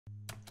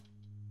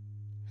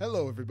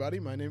Hello everybody,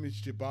 my name is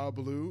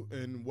Jababaloo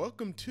and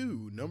welcome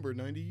to number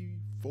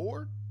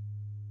 94.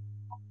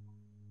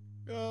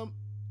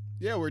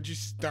 Yeah, we're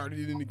just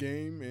started in the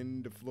game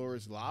and the floor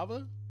is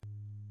lava.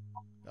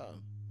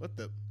 What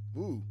the?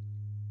 Ooh.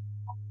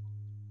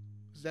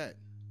 What's that?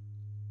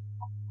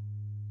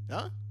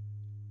 Huh?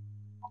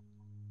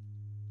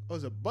 Oh,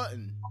 it's a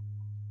button.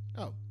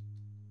 Oh.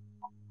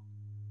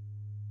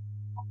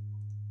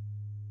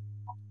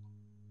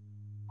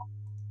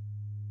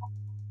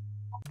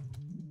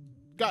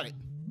 Got it.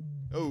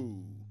 Oh,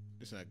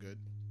 that's not good.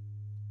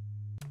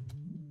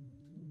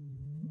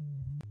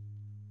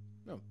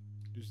 No,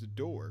 there's a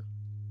door.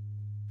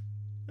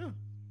 Yeah,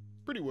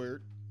 pretty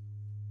weird.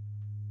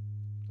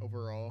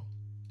 Overall,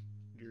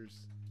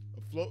 there's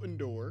a floating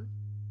door.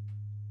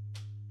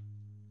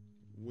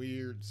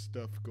 Weird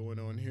stuff going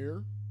on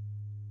here.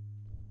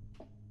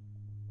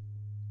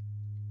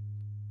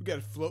 We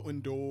got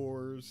floating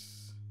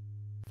doors,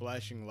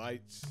 flashing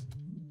lights.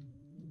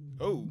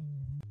 Oh.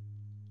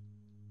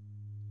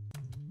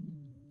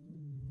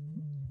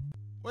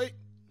 Wait,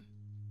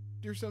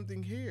 there's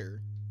something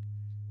here.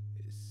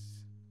 It's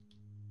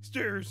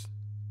stairs.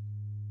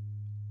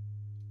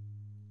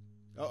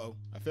 Uh-oh,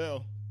 I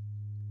fell.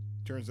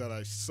 Turns out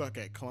I suck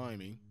at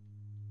climbing.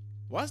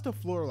 Why is the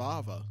floor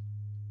lava?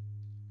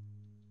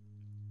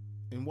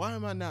 And why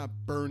am I not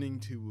burning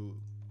to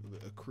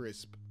a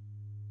crisp?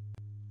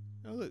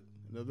 Oh look,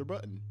 another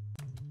button.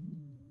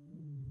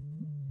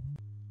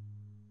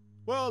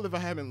 Well, if I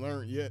haven't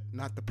learned yet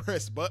not to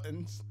press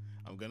buttons,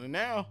 I'm gonna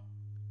now.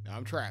 Now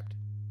I'm trapped.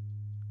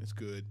 That's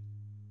good.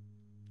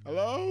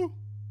 Hello?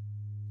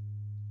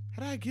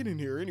 How did I get in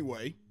here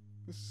anyway?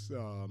 This,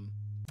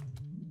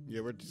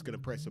 yeah, we're just gonna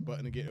press a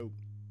button again. Oh.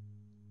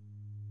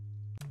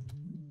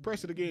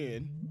 Press it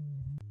again.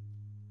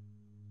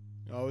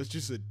 Oh, it's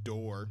just a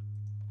door.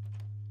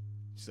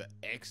 It's an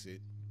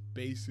exit.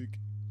 Basic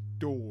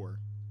door.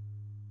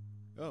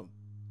 Oh.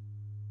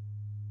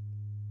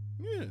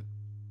 Yeah.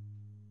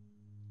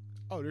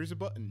 Oh, there's a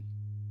button.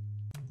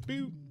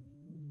 Boop.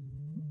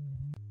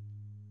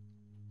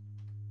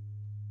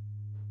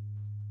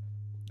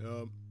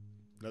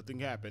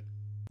 Nothing happened.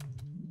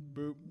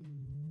 Boop.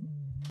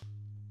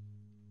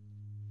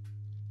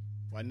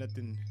 Why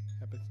nothing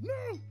happens? No!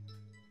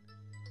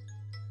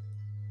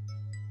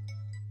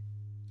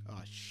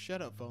 Oh,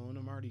 shut up, phone.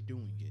 I'm already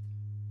doing it.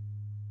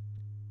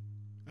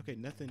 Okay,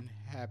 nothing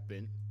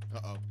happened.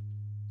 Uh-oh.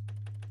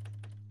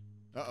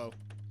 Uh-oh.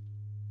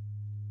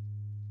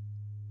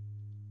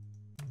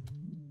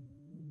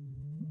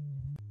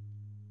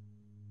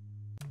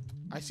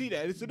 I see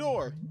that. It's the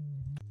door.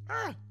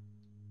 Ah!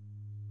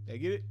 Did I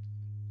get it?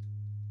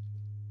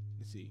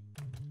 Let's see.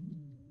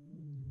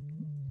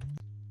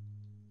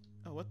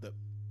 Oh, what the?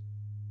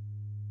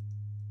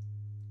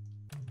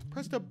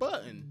 Press the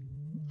button.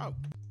 Oh.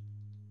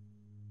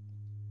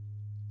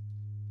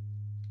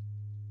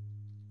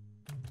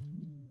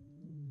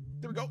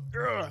 There we go.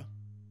 Ugh.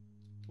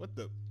 What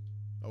the?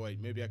 Oh, wait.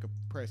 Maybe I could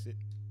press it.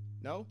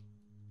 No?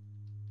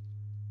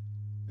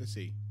 Let's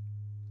see.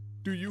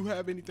 Do you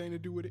have anything to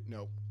do with it?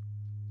 No.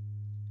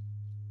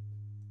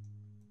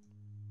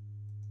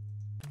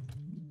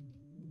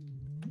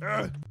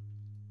 Ugh.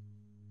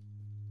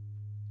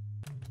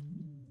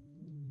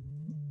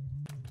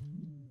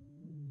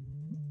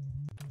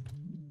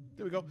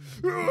 There we go.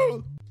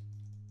 Ugh.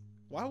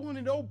 Why won't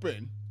it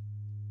open?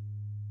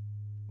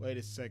 Wait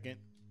a second.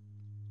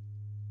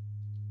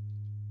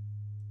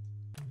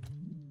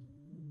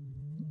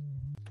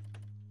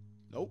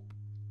 Nope.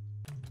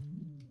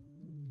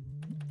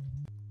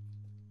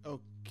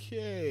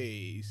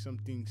 Okay,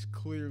 something's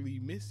clearly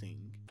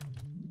missing.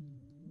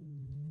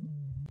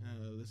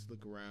 Let's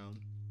look around.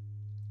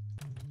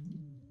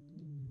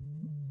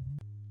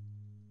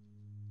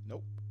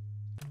 Nope.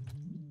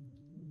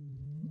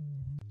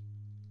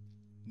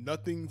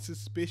 Nothing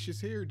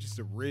suspicious here, just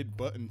a red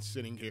button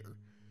sitting here.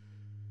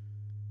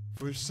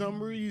 For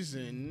some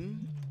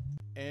reason,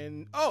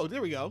 and oh,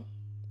 there we go.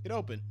 It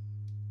opened.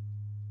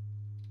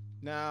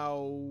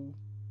 Now,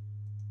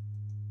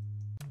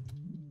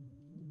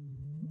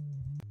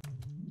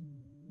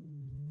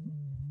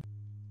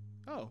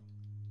 oh.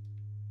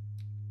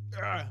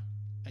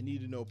 I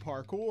need to know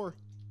parkour.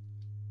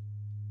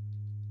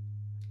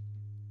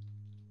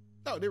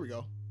 Oh, there we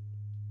go.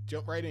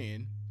 Jump right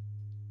in.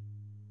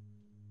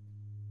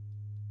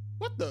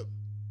 What the?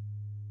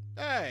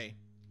 Hey.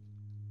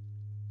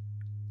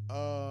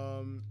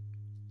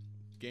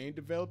 Game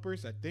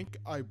developers, I think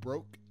I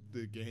broke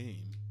the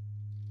game.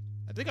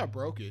 I think I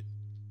broke it.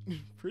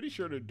 Pretty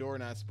sure the door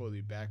not supposed to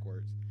be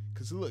backwards.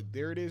 Cause look,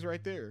 there it is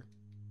right there.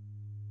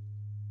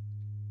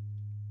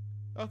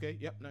 Okay,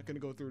 yep, not gonna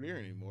go through there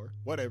anymore.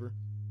 Whatever.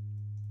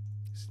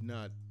 It's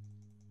not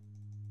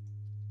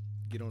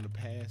get on the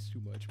pass too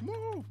much.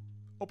 Move!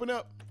 Open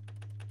up!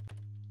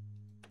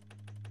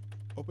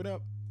 Open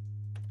up.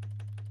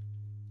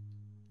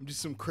 I'm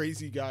just some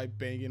crazy guy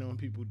banging on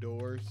people's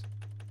doors.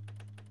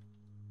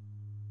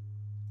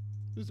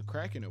 There's a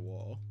crack in the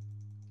wall.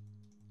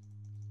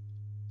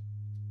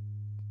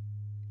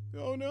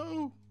 Oh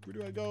no! Where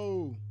do I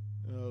go?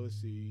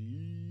 Let's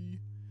see.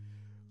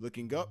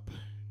 Looking up.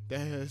 That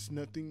has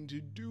nothing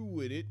to do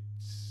with it.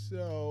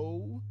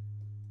 So.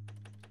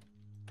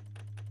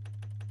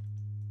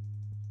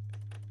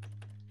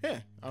 Yeah,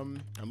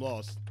 I'm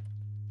lost.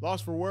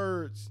 Lost for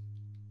words.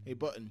 Hey,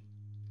 button.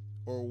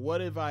 Or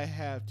what if I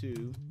have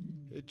to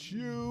hit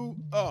you?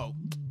 Oh.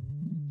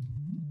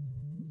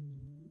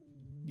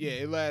 Yeah,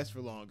 it lasts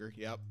for longer.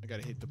 Yep, I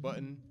gotta hit the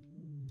button.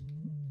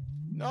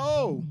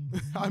 No!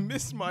 I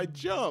missed my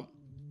jump.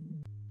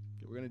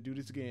 Okay, we're gonna do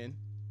this again.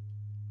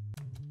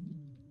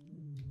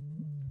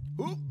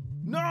 Ooh,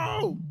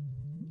 no!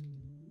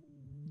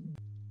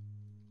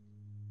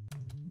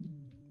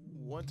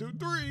 1, 2,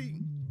 3.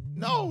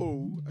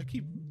 No! I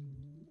keep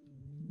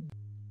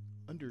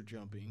under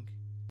jumping.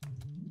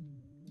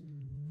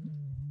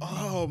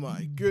 Oh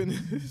my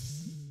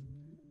goodness.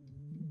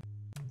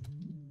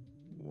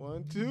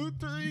 1, 2,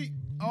 3.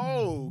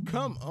 Oh,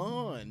 come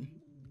on.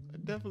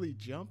 I'm definitely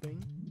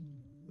jumping.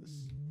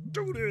 Let's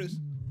do this.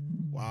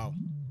 Wow.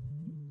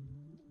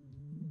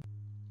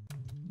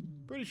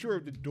 Pretty sure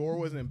if the door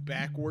wasn't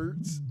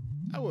backwards,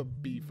 I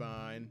would be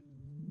fine.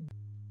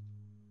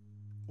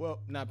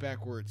 Well, not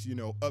backwards, you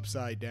know,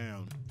 upside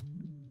down.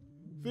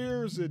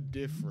 There's a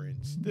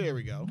difference. There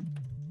we go.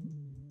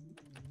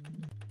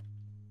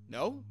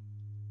 No?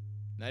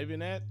 Not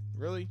even that?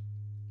 Really?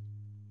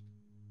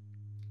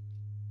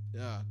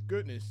 Ah,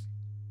 goodness.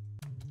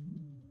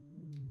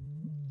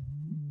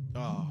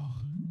 Oh.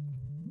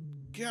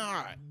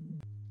 God.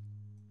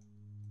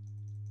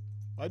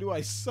 Why do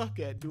I suck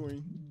at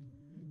doing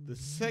the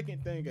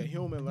second thing a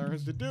human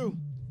learns to do?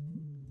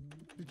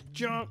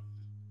 Jump.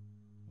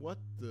 What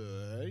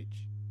the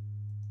H?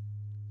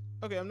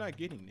 Okay, I'm not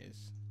getting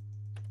this.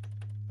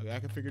 Okay, I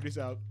can figure this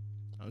out.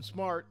 I'm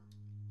smart.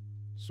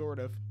 Sort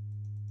of.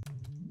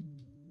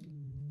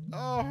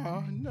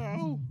 Oh,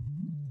 no.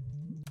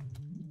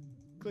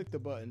 Click the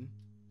button.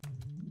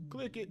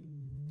 Click it.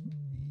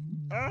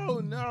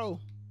 Oh, no.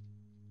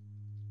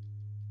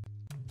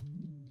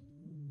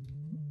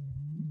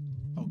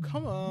 Oh,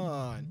 come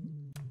on.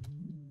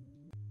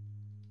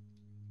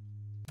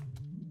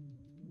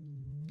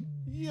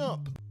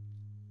 Jump.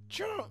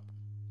 Jump.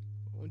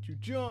 Won't you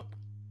jump?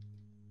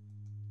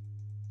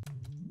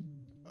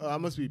 I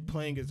must be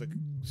playing as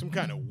some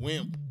kind of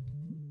wimp.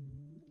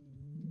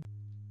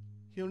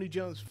 He only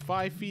jumps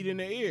 5 feet in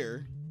the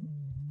air.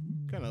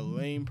 What kind of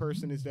lame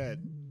person is that?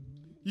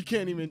 You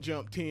can't even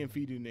jump 10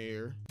 feet in the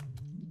air.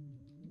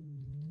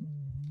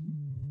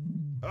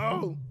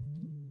 Oh!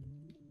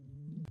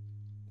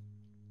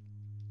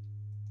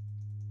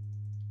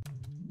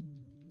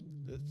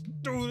 Let's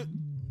do it.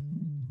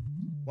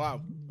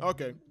 Wow.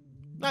 Okay.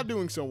 Not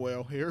doing so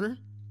well here.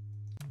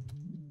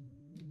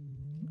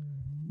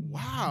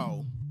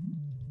 Wow.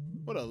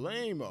 What a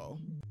lame-o.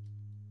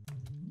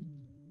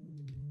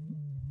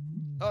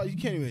 Oh, you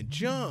can't even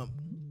jump.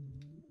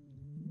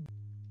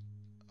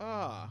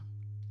 Ah.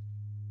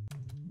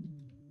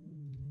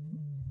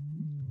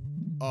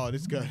 Oh,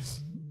 this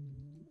guy's.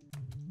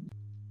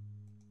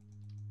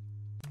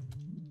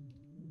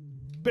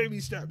 Baby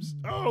steps.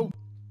 Oh.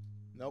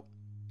 Nope.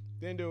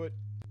 Didn't do it.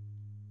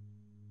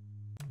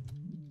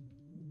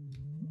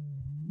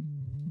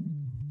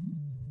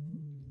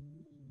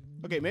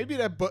 Okay, maybe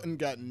that button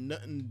got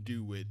nothing to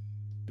do with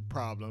the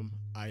problem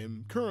I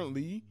am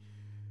currently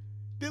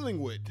dealing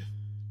with.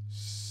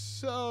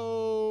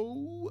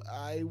 So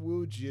I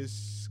will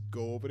just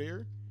go over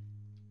there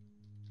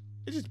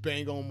and just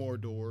bang on more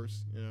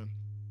doors. Yeah.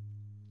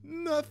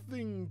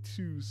 Nothing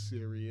too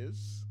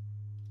serious.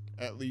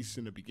 At least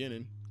in the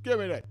beginning. Give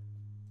me that.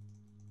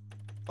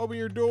 Open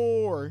your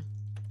door.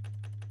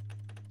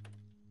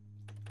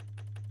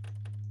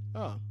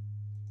 Oh.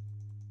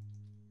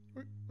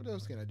 What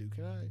else can I do?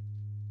 Can I?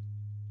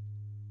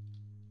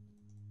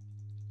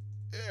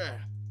 Yeah.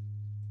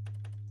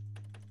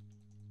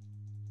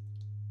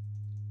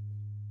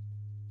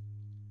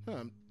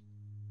 I'm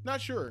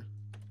not sure.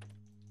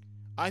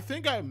 I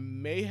think I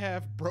may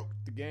have broke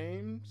the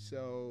game.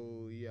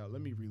 So, yeah,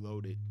 let me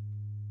reload it.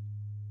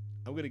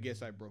 I'm going to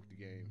guess I broke the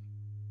game.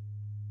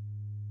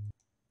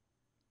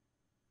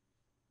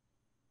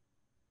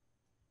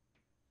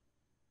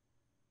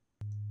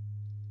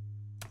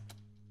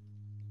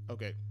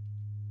 Okay.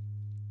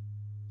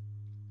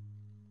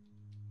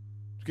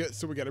 Good.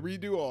 So we got to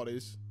redo all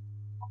this.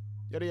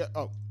 Yada yada.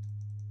 Oh.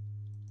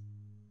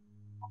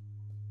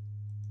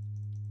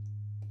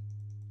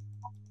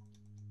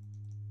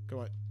 Come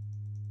on.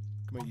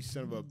 Come on, you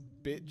son of a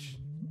bitch.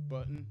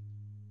 Button.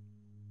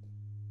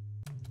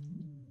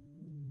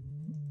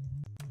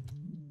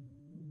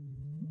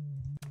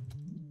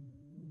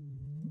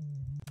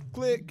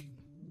 Click.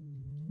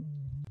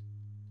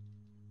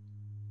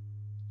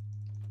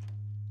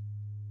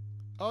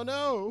 Oh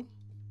no.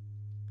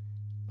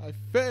 I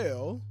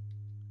fail.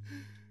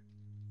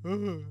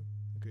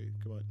 Okay,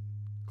 come on.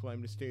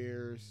 Climb the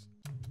stairs.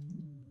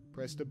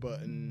 Press the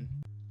button.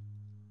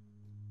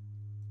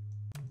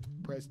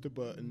 Press the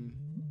button.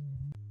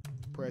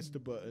 Press the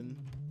button.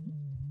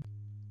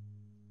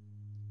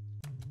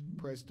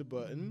 Press the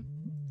button.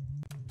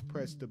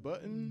 Press the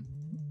button.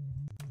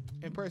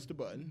 and press the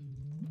button.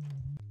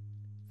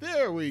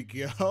 There we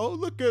go.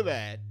 Look at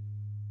that.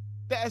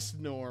 That's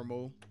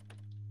normal.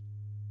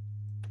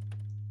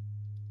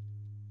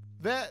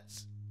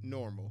 That's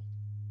normal.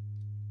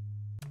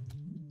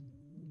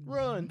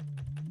 Run.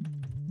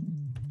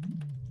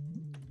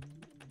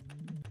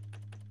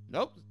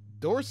 Nope.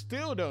 Door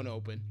still don't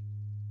open.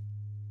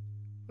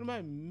 What am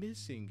I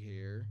missing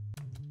here?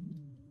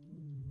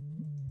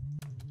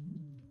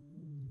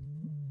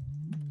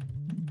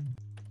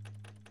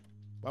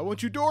 Why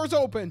won't you doors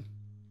open?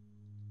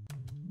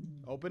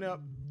 Open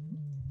up.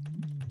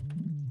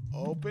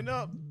 Open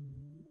up.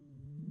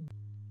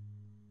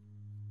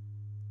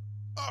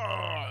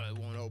 Oh, it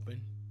won't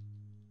open.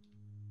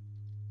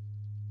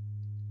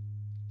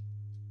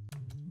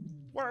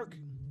 Work.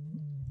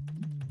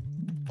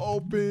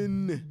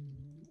 Open.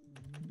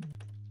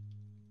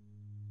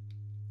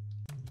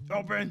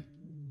 Open.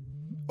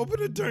 Open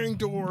the dang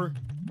door.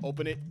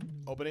 Open it.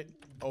 Open it.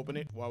 Open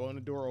it. Why won't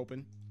the door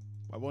open?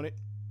 Why won't it?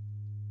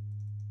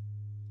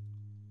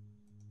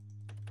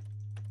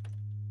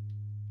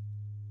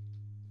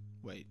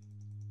 Wait.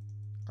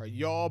 Are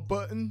y'all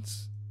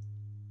buttons?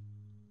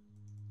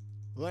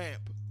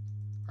 Lamp.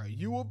 Are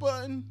you a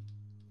button?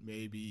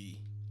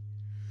 Maybe.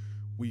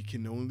 We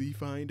can only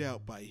find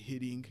out by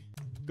hitting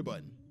the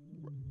button.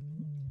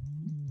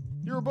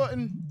 You're a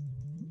button.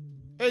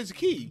 There's a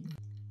key.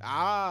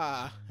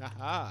 Ah,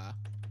 haha.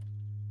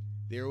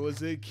 There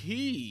was a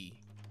key.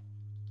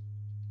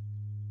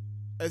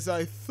 As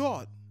I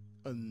thought,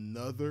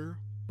 another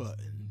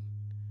button.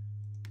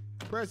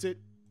 Press it.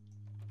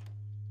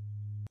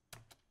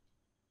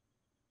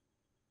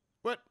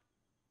 What?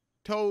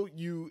 Told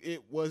you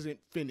it wasn't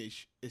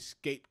finished.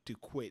 Escape to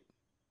quit.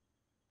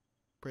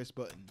 Press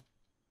button.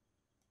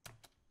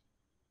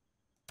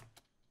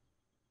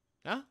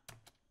 Huh?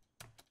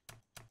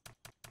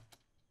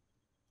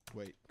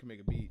 Wait, can make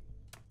a beat.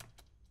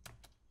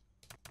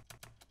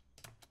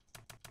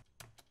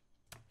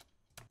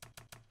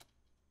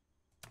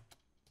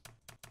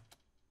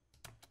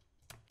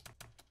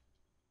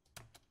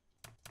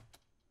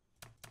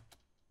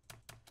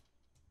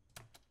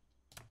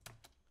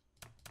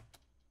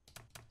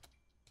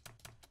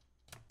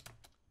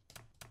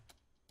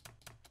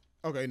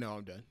 Okay, no,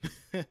 I'm done.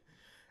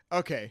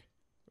 Okay.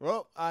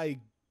 Well, I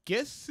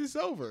guess it's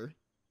over.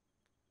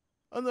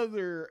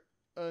 Another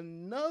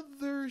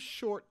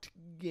short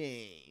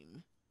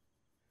game.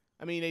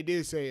 I mean, they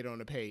did say it on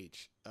the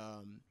page.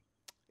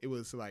 It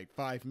was like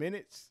 5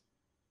 minutes.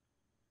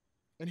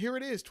 And here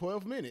it is,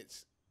 12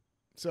 minutes.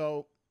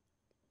 So,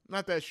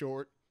 not that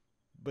short.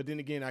 But then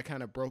again, I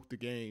kind of broke the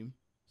game.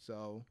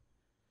 So,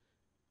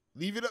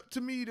 leave it up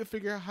to me to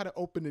figure out how to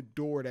open the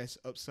door that's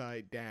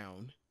upside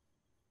down.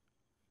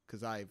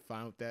 Because I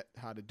found that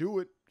how to do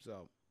it.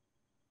 So,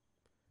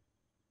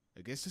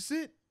 I guess that's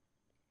it.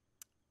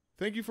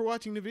 Thank you for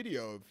watching the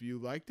video. If you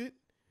liked it,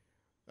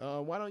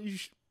 why don't you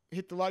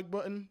hit the like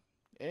button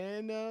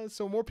and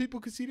so more people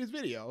can see this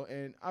video.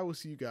 And I will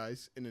see you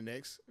guys in the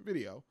next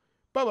video.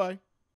 Bye-bye.